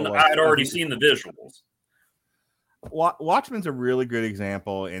example. I had already seen the visuals. Watchmen's a really good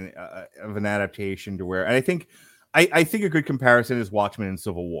example of an adaptation to where, and I think a good comparison is Watchmen and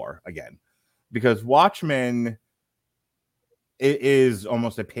Civil War again, because Watchmen is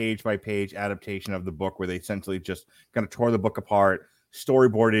almost a page-by-page adaptation of the book where they essentially just kind of tore the book apart,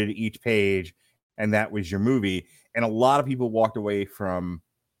 storyboarded each page, and that was your movie. And a lot of people walked away from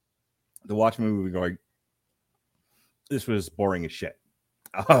the Watchmen movie going, this was boring as shit.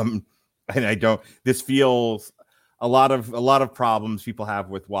 And this feels a lot of problems people have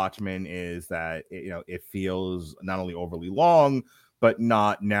with Watchmen is that it feels not only overly long, but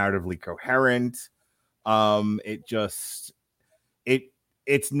not narratively coherent.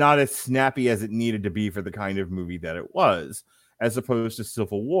 It's not as snappy as it needed to be for the kind of movie that it was, as opposed to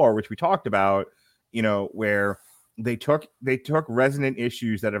Civil War, which we talked about, where they took resonant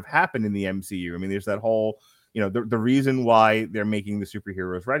issues that have happened in the MCU. I mean, there's that whole, the reason why they're making the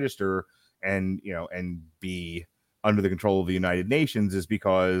superheroes register and be under the control of the United Nations is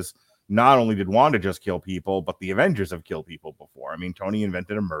because not only did Wanda just kill people, but the Avengers have killed people before. I mean, Tony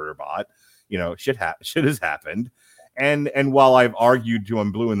invented a murder bot. Shit has happened. And while I've argued to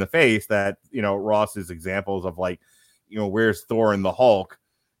him blue in the face that, Ross's examples of where's Thor and the Hulk,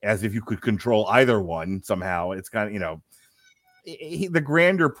 as if you could control either one somehow, it's kind of, the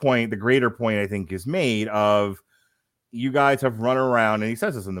greater point, I think, is made of, you guys have run around, and he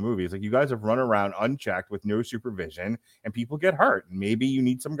says this in the movie, it's like, you guys have run around unchecked with no supervision and people get hurt. And maybe you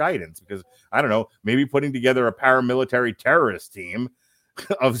need some guidance because, I don't know, maybe putting together a paramilitary terrorist team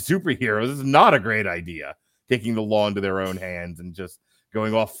of superheroes is not a great idea. Taking the law into their own hands and just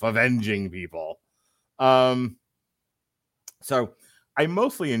going off avenging people. So I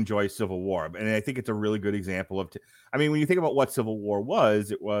mostly enjoy Civil War, and I think it's a really good example of, when you think about what Civil War was,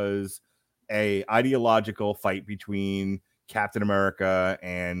 it was a ideological fight between Captain America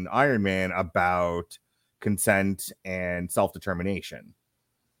and Iron Man about consent and self-determination.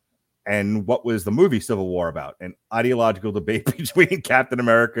 And what was the movie Civil War about? An ideological debate between Captain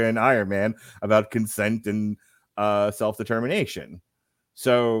America and Iron Man about consent and self-determination.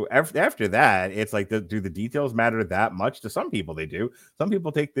 So after that, it's like, do the details matter that much? To some people, they do. Some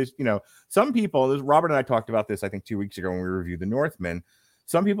people take this, Robert and I talked about this, I think 2 weeks ago when we reviewed The Northman.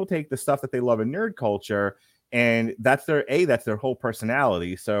 Some people take the stuff that they love in nerd culture, and that's their whole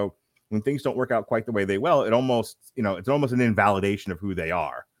personality. So when things don't work out quite the way they will, it's almost an invalidation of who they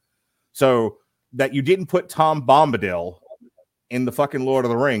are. So that you didn't put Tom Bombadil in the fucking Lord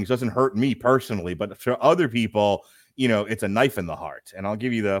of the Rings doesn't hurt me personally, but for other people, it's a knife in the heart. And I'll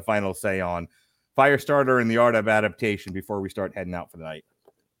give you the final say on Firestarter and the art of adaptation before we start heading out for the night.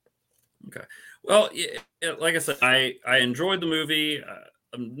 Okay. Well, like I said, I enjoyed the movie.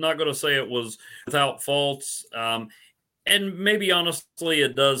 I'm not going to say it was without faults. And maybe honestly,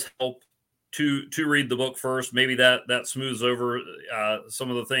 it does help to read the book first. Maybe that smooths over some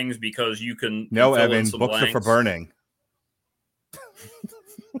of the things because you can No, fill in Evan, some books blanks. are for burning.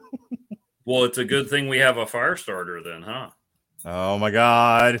 Well, it's a good thing we have a Firestarter then, huh? Oh my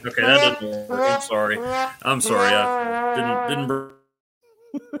God. Okay, that doesn't work. I'm sorry. I didn't.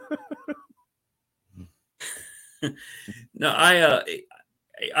 No,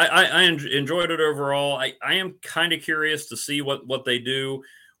 I enjoyed it overall. I am kind of curious to see what they do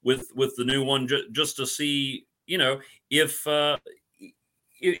with the new one, just to see, if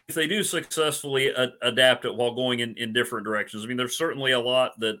they do successfully adapt it while going in different directions. I mean, there's certainly a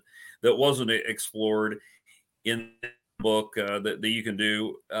lot that wasn't explored in the book that you can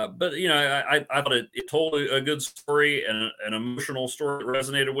do, but I thought it told a good story and an emotional story that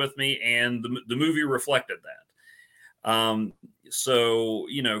resonated with me, and the movie reflected that. So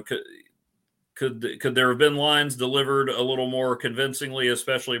could there have been lines delivered a little more convincingly,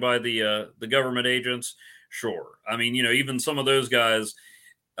 especially by the government agents? Sure. I mean, even some of those guys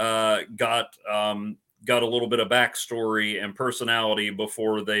got a little bit of backstory and personality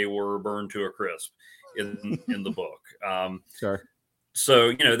before they were burned to a crisp in the book. Sure.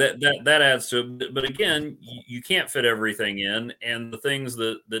 So that adds to it. But again, you can't fit everything in, and the things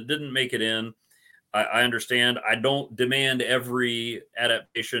that didn't make it in, I understand. I don't demand every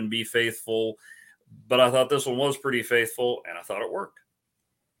adaptation be faithful, but I thought this one was pretty faithful, and I thought it worked.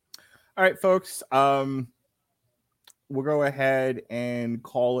 All right, folks. We'll go ahead and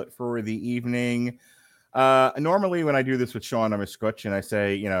call it for the evening. Normally, when I do this with Sean, I'm a scotch, and I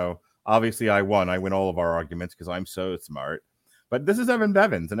say, obviously I won. I win all of our arguments because I'm so smart. But this is Evan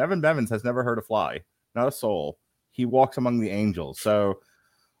Bevins, and Evan Bevins has never heard a fly, not a soul. He walks among the angels. So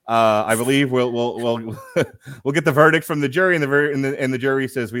I believe we'll we'll get the verdict from the jury, and the jury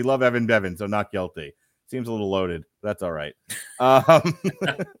says we love Evan Bevins, so not guilty. Seems a little loaded. That's all right. All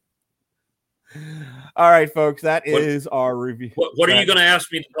right, folks. That is our review. What are you going to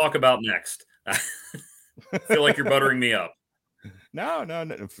ask me to talk about next? I feel like you're buttering me up. No,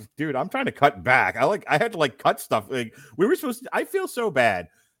 dude. I'm trying to cut back. I had to cut stuff. Like we were supposed to. I feel so bad.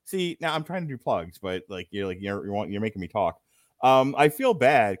 See, now I'm trying to do plugs, but you're making me talk. I feel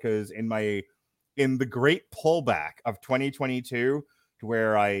bad because in the great pullback of 2022, to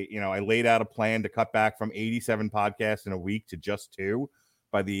where I laid out a plan to cut back from 87 podcasts in a week to just 2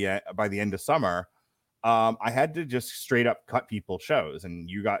 by the end of summer. I had to just straight up cut people's shows, and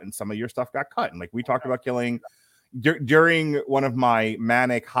some of your stuff got cut. And we talked about killing during one of my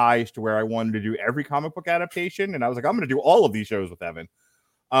manic highs to where I wanted to do every comic book adaptation, and I was like, I'm going to do all of these shows with Evan.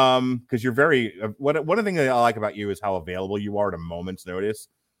 Because you're very one of the things that I like about you is how available you are at a moment's notice.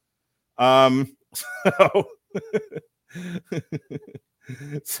 So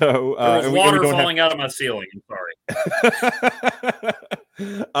there was water falling out of my ceiling. I'm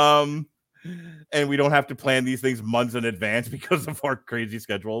sorry. And we don't have to plan these things months in advance because of our crazy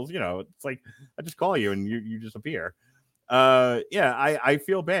schedules. It's like I just call you and you just appear. I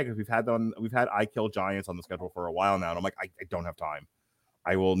feel bad because we've had I Kill Giants on the schedule for a while now, and I'm like, I don't have time.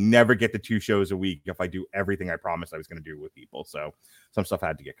 I will never get to 2 shows a week if I do everything I promised I was going to do with people. So some stuff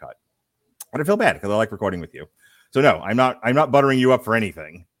had to get cut. But I feel bad because I like recording with you. So no, I'm not buttering you up for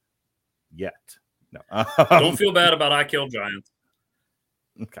anything yet. No. Don't feel bad about I Kill Giants.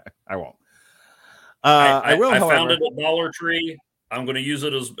 Okay, I won't. I will. I found it at Dollar Tree. I'm going to use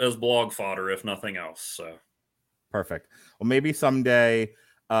it as blog fodder, if nothing else. So perfect. Well, maybe someday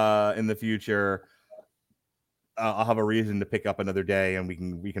in the future, I'll have a reason to pick up another day, and we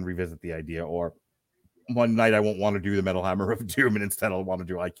can revisit the idea. Or one night I won't want to do the Metal Hammer of Doom, and instead I'll want to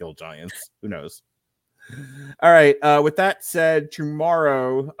do I Kill Giants. Who knows? All right. With that said,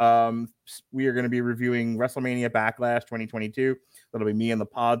 tomorrow we are going to be reviewing WrestleMania Backlash 2022. That'll be me and the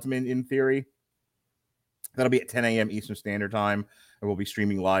Podsman in theory. That'll be at 10 a.m. Eastern Standard Time, and we'll be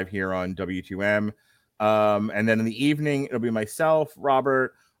streaming live here on W2M. And then in the evening, it'll be myself,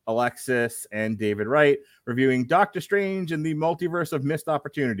 Robert, Alexis, and David Wright reviewing Doctor Strange and the Multiverse of Missed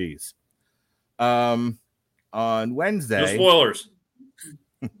Opportunities. On Wednesday. No spoilers.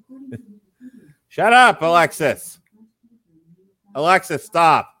 Shut up, Alexis. Alexis,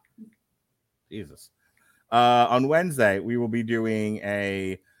 stop. Jesus. On Wednesday, we will be doing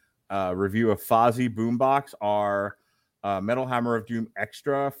a review of Fozzy Boombox. Our Metal Hammer of Doom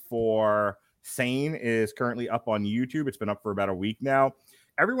extra for Sane is currently up on YouTube. It's been up for about a week now.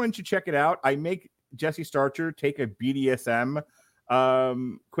 Everyone should check it out. I make Jesse Starcher take a BDSM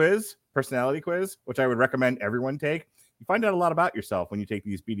quiz, personality quiz, which I would recommend everyone take. You find out a lot about yourself when you take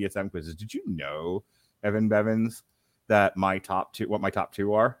these BDSM quizzes. Did you know, Evan Bevins, that my top two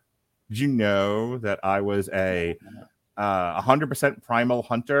are? Did you know that I was a 100% Primal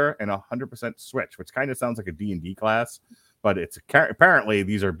Hunter, and 100% Switch, which kind of sounds like a D&D class, but it's apparently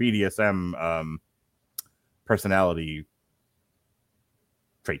these are BDSM personality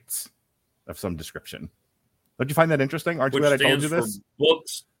traits of some description. Don't you find that interesting? Aren't you glad I told you this?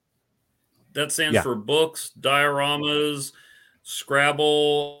 Books. That stands for books, dioramas,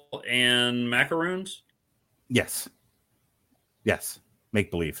 Scrabble, and macaroons. Yes.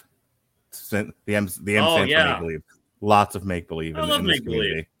 Make believe. The M stands for make believe. Lots of make believe in this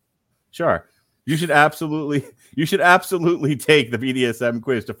community. Sure. You should absolutely take the BDSM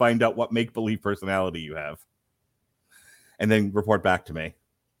quiz to find out what make believe personality you have, and then report back to me.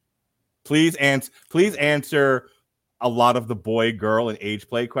 Please answer a lot of the boy, girl, and age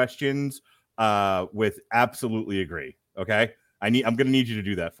play questions with absolutely agree. Okay, I'm going to need you to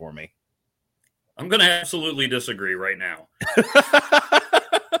do that for me. I'm going to absolutely disagree right now.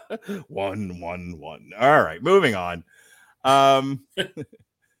 1. All right, moving on.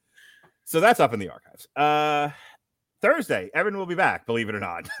 So that's up in the archives. Thursday, Evan will be back. Believe it or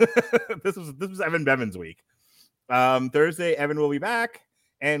not, this was Evan Bevan's week. Thursday, Evan will be back,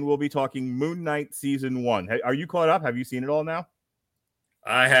 and we'll be talking Moon Knight season 1. Are you caught up? Have you seen it all now?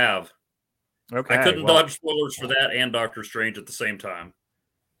 I have. Okay, I couldn't dodge spoilers for that and Doctor Strange at the same time.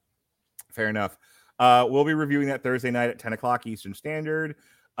 Fair enough. We'll be reviewing that Thursday night at 10 o'clock Eastern Standard.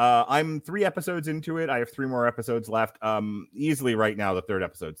 I'm 3 episodes into it. I have 3 more episodes left. Easily right now, the 3rd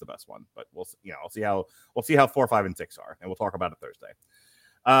episode's the best one, but we'll see how 4, 5, and 6 are, and we'll talk about it Thursday.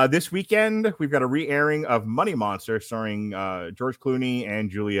 This weekend, we've got a re-airing of Money Monster starring George Clooney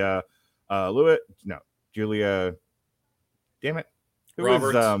and Julia Julia. Damn it,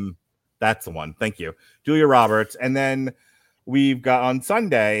 Roberts. That's the one. Thank you, Julia Roberts. And then we've got on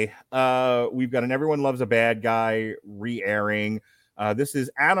Sunday, we've got an Everyone Loves a Bad Guy re-airing. This is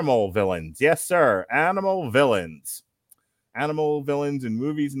Animal Villains. Yes, sir. Animal Villains in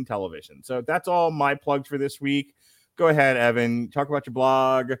movies and television. So that's all my plugs for this week. Go ahead, Evan. Talk about your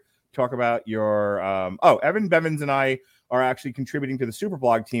blog. Talk about your Evan Bevins and I are actually contributing to the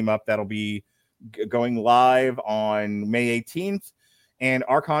Superblog team up that'll be going live on May 18th. And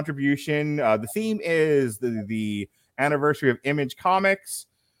our contribution, the theme is the anniversary of Image Comics.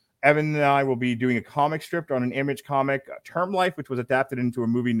 Evan and I will be doing a comic strip on an Image comic, Term Life, which was adapted into a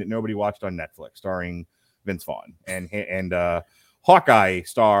movie that nobody watched on Netflix, starring Vince Vaughn and Hawkeye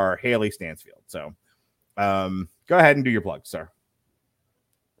star Haley Stansfield. So go ahead and do your plug, sir.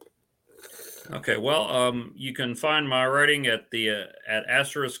 Okay, well, you can find my writing at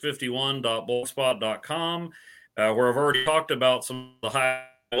asterisk51.blogspot.com, where I've already talked about some of the high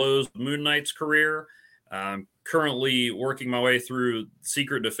lows of Moon Knight's career. I'm currently working my way through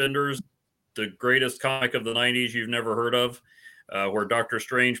Secret Defenders, the greatest comic of the 90s you've never heard of, where Doctor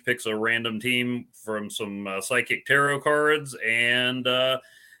Strange picks a random team from some psychic tarot cards, and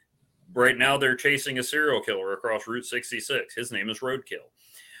right now they're chasing a serial killer across Route 66. His name is Roadkill.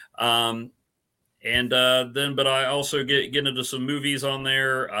 But I also get into some movies on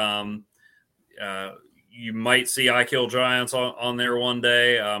there. You might see I Kill Giants on there one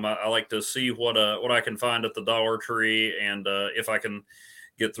day. I like to see what I can find at the Dollar Tree, and if I can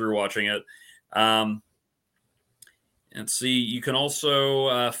get through watching it. And see, you can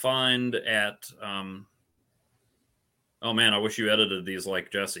also find at oh man, I wish you edited these like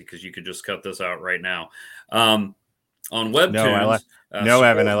Jesse, because you could just cut this out right now. On Webtoons. No,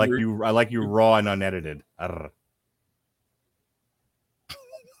 Evan, I like you raw and unedited.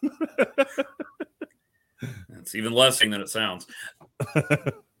 It's even less than it sounds.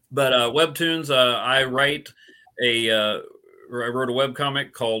 But Webtoons, I wrote a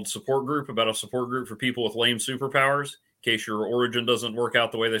webcomic called Support Group, about a support group for people with lame superpowers, in case your origin doesn't work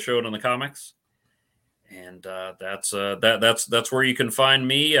out the way they show it in the comics. And that's where you can find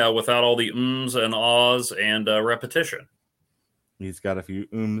me without all the ums and ahs and repetition. He's got a few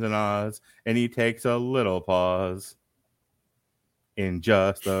ums and ahs, and he takes a little pause in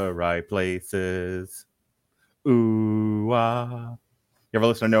just the right places. Ooh, ah. You ever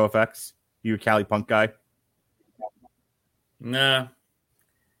listen to NoFX? You a Cali punk guy? Nah.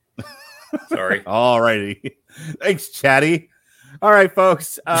 Sorry. All righty. Thanks, Chatty. All right,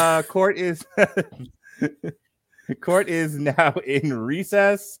 folks. Court is now in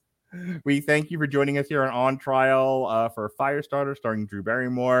recess. We thank you for joining us here on Trial for Firestarter, starring Drew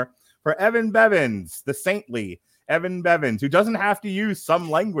Barrymore. For Evan Bevins, the saintly Evan Bevins, who doesn't have to use some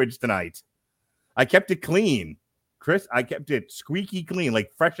language tonight. I kept it clean. Chris, I kept it squeaky clean,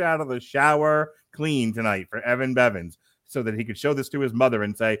 like fresh out of the shower, clean tonight for Evan Bevins, so that he could show this to his mother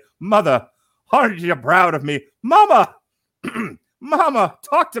and say, "Mother, aren't you proud of me? Mama! Mama,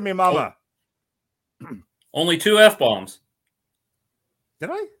 talk to me, Mama." Only 2 F-bombs. Did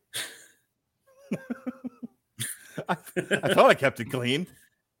I? I thought I kept it clean.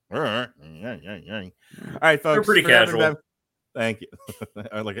 All right, folks. You're pretty casual. Thank you.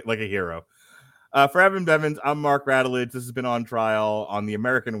 like a hero. For Evan Bevins, I'm Mark Radulich. This has been On Trial on the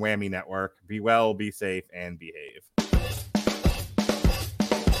American Whammy Network. Be well, be safe, and behave.